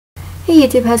Hey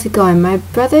YouTube, how's it going? My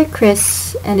brother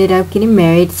Chris ended up getting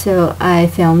married, so I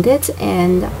filmed it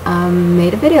and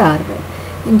made a video out of it.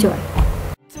 Enjoy.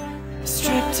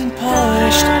 Stripped and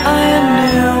polished, I am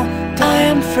new, I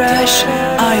am fresh,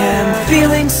 I am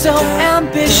feeling so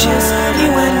ambitious, you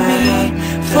and me,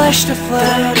 flesh to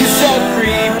flesh. 'Cause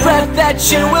every breath that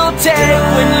you will take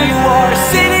when you are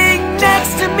sitting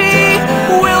next to me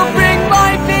will bring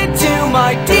life into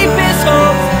my deepest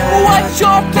hopes. What's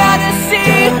your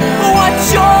fantasy?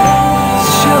 What's your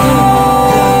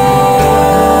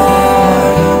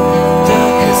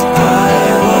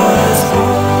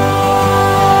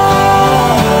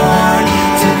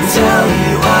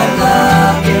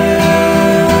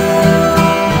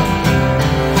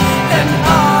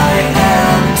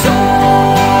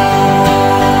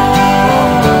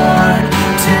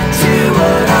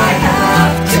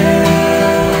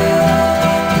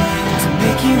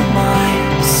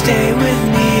stay with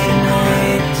me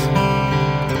tonight.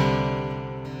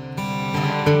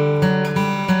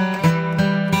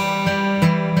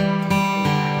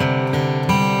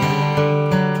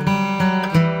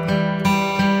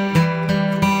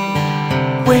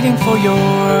 Waiting for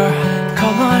your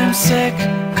call, I'm sick,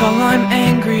 call, I'm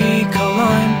angry, call,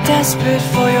 I'm desperate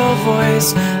for your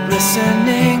voice.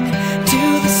 Listening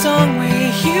to the song we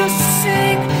used to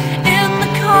sing in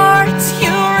the car.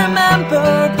 You remember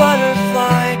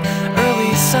Butterfly,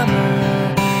 early summer.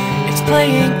 It's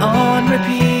playing on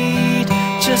repeat,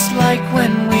 just like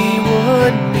when we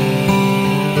would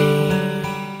meet.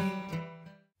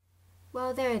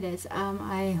 Well, there it is.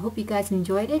 I hope you guys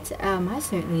enjoyed it. I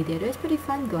certainly did. It was pretty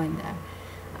fun going there.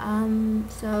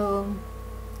 So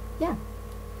yeah.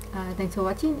 Thanks for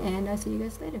watching, and I'll see you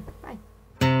guys later. Bye.